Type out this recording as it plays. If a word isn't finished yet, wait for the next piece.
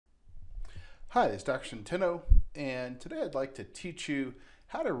Hi, this is Dr. Centeno, and today I'd like to teach you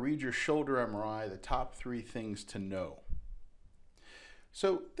how to read your shoulder MRI, the top 3 things to know.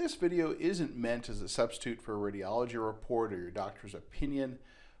 So this video isn't meant as a substitute for a radiology report or your doctor's opinion,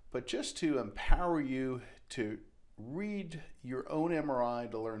 but just to empower you to read your own MRI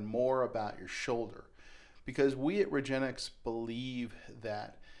to learn more about your shoulder. Because we at Regenexx believe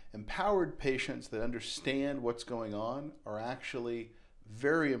that empowered patients that understand what's going on are actually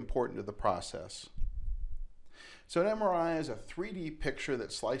very important to the process. So an MRI is a 3D picture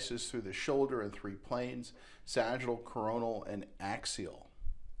that slices through the shoulder in 3 planes: sagittal, coronal, and axial.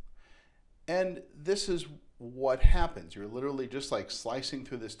 And this is what happens. You're literally just like slicing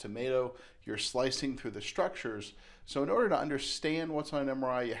through this tomato, you're slicing through the structures. So in order to understand what's on an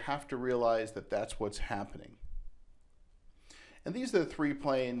MRI, you have to realize that that's what's happening. And these are the 3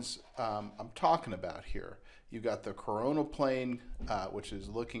 planes I'm talking about here. You've got the coronal plane, which is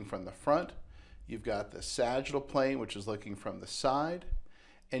looking from the front. You've got the sagittal plane, which is looking from the side.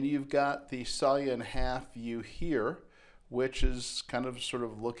 And you've got the saw-you in half view here, which is kind of sort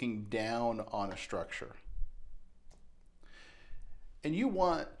of looking down on a structure. And you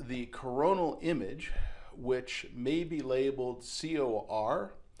want the coronal image, which may be labeled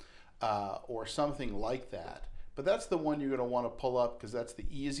COR or something like that. But that's the one you're going to want to pull up because that's the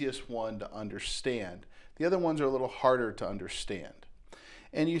easiest one to understand. The other ones are a little harder to understand.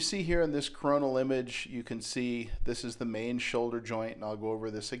 And you see here in this coronal image, you can see this is the main shoulder joint, and I'll go over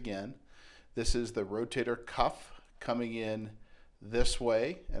this again. This is the rotator cuff coming in this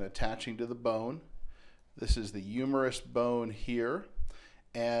way and attaching to the bone. This is the humerus bone here.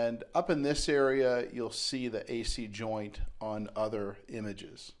 And up in this area, you'll see the AC joint on other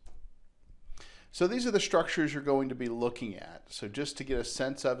images. So these are the structures you're going to be looking at. So just to get a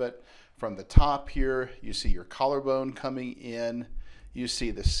sense of it, from the top here, you see your collarbone coming in. You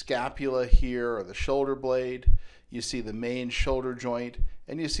see the scapula here, or the shoulder blade. You see the main shoulder joint,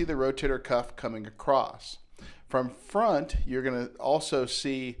 and you see the rotator cuff coming across. From front, you're going to also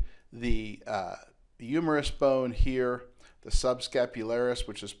see the humerus bone here, the subscapularis,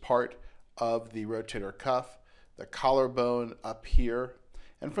 which is part of the rotator cuff, the collarbone up here.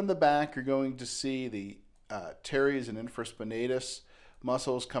 And from the back, you're going to see the teres and infraspinatus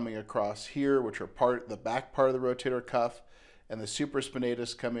muscles coming across here, which are the back part of the rotator cuff, and the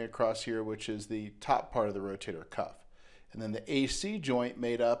supraspinatus coming across here, which is the top part of the rotator cuff. And then the AC joint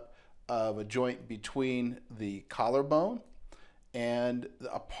made up of a joint between the collarbone and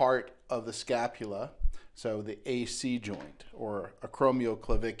a part of the scapula, so the AC joint, or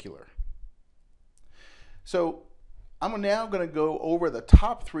acromioclavicular. So I'm now going to go over the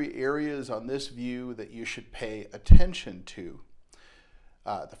top 3 areas on this view that you should pay attention to.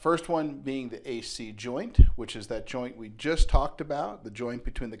 The first one being the AC joint, which is that joint we just talked about, the joint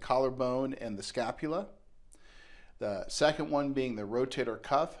between the collarbone and the scapula. The second one being the rotator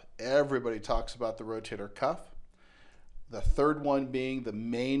cuff. Everybody talks about the rotator cuff. The third one being the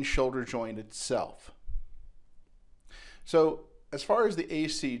main shoulder joint itself. So as far as the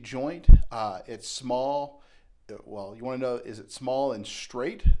AC joint, it's small. Well, you want to know, is it small and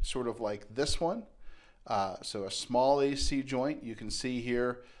straight, sort of like this one? So a small AC joint, you can see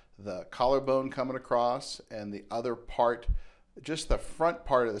here the collarbone coming across, and the other part, just the front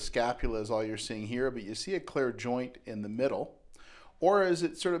part of the scapula is all you're seeing here, but you see a clear joint in the middle. Or is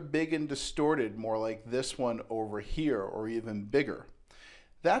it sort of big and distorted, more like this one over here, or even bigger?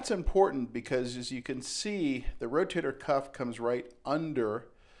 That's important because, as you can see, the rotator cuff comes right under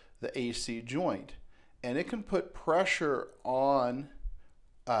the AC joint, and it can put pressure on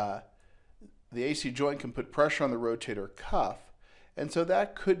the AC joint can put pressure on the rotator cuff, and so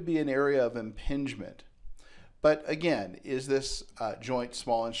that could be an area of impingement. But again, is this joint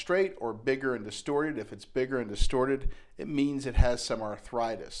small and straight or bigger and distorted? If it's bigger and distorted, it means it has some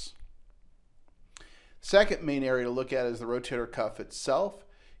arthritis. Second main area to look at is the rotator cuff itself.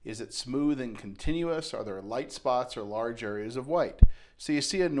 Is it smooth and continuous? Are there light spots or large areas of white? So you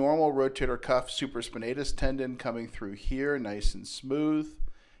see a normal rotator cuff supraspinatus tendon coming through here, nice and smooth,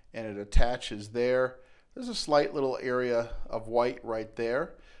 and it attaches there. There's a slight little area of white right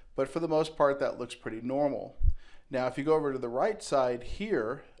there, but for the most part that looks pretty normal. Now if you go over to the right side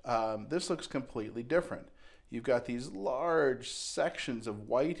here, this looks completely different. You've got these large sections of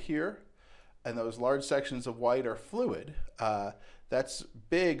white here, and those large sections of white are fluid. That's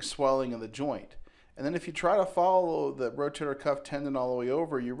big swelling of the joint. And then if you try to follow the rotator cuff tendon all the way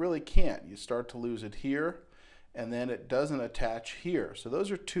over, you really can't. You start to lose it here, and then it doesn't attach here. So those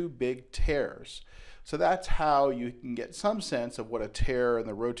are 2 big tears. So that's how you can get some sense of what a tear in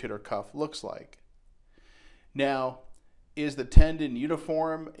the rotator cuff looks like. Now, is the tendon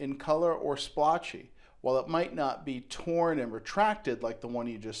uniform in color or splotchy? While it might not be torn and retracted like the one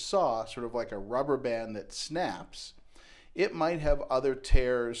you just saw, sort of like a rubber band that snaps, it might have other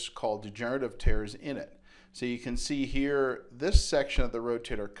tears called degenerative tears in it. So you can see here, this section of the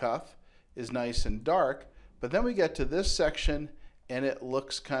rotator cuff is nice and dark, but then we get to this section and it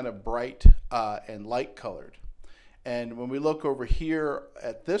looks kind of bright and light colored. And when we look over here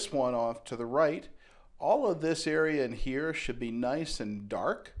at this one off to the right, all of this area in here should be nice and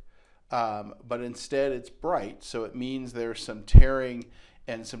dark, but instead it's bright, so it means there's some tearing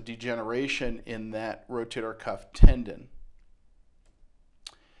and some degeneration in that rotator cuff tendon.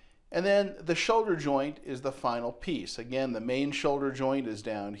 And then the shoulder joint is the final piece. Again, the main shoulder joint is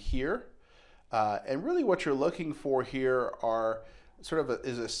down here, and really what you're looking for here are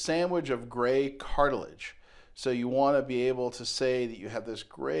is a sandwich of gray cartilage. So you want to be able to say that you have this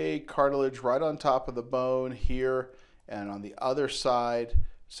gray cartilage right on top of the bone here and on the other side.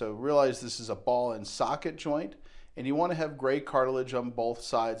 So realize this is a ball and socket joint, and you want to have gray cartilage on both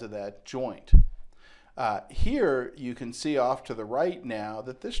sides of that joint. Here you can see off to the right now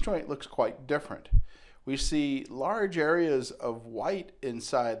that this joint looks quite different. We see large areas of white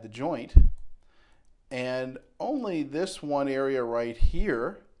inside the joint, and only this one area right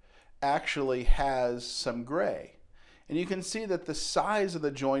here actually has some gray. And you can see that the size of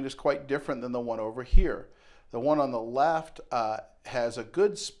the joint is quite different than the one over here. The one on the left has a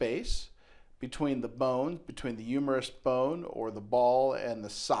good space between the bones, between the humerus bone or the ball and the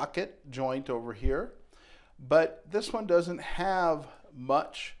socket joint over here. But this one doesn't have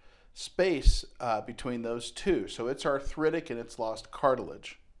much space between those two. So it's arthritic and it's lost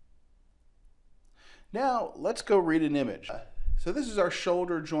cartilage. Now let's go read an image. So this is our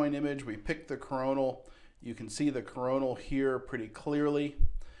shoulder joint image. We picked the coronal. You can see the coronal here pretty clearly.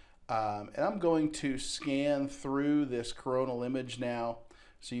 And I'm going to scan through this coronal image now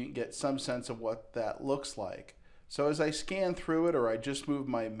so you can get some sense of what that looks like. So as I scan through it, or I just move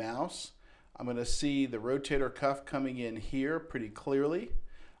my mouse, I'm going to see the rotator cuff coming in here pretty clearly.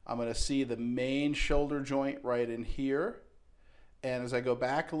 I'm going to see the main shoulder joint right in here. And as I go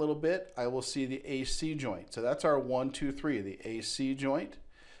back a little bit, I will see the AC joint. So that's our 1, 2, 3, the AC joint,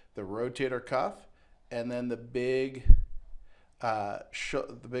 the rotator cuff, and then the big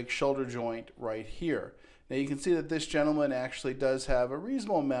shoulder joint right here. Now you can see that this gentleman actually does have a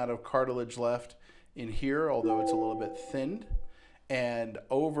reasonable amount of cartilage left in here, although it's a little bit thinned. And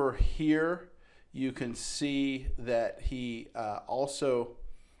over here, you can see that he also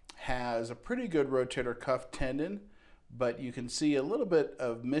has a pretty good rotator cuff tendon, but you can see a little bit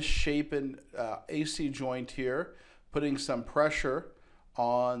of misshapen AC joint here, putting some pressure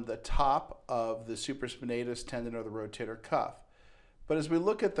on the top of the supraspinatus tendon or the rotator cuff. But as we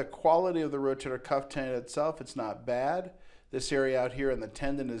look at the quality of the rotator cuff tendon itself, it's not bad. This area out here in the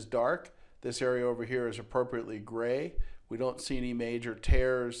tendon is dark. This area over here is appropriately gray. We don't see any major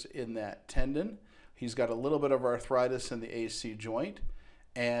tears in that tendon. He's got a little bit of arthritis in the AC joint.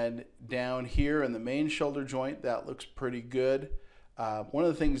 And down here in the main shoulder joint, that looks pretty good. One of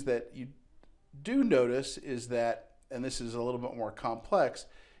the things that you do notice is that, and this is a little bit more complex,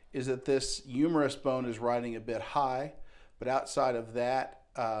 is that this humerus bone is riding a bit high, but outside of that,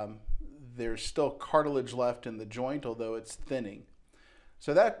 there's still cartilage left in the joint, although it's thinning.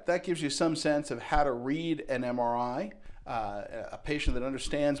 So that gives you some sense of how to read an MRI. A patient that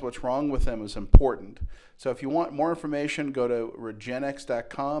understands what's wrong with them is important. So if you want more information, go to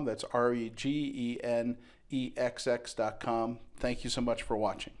regenexx.com. That's REGENEXX.com. Thank you so much for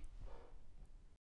watching.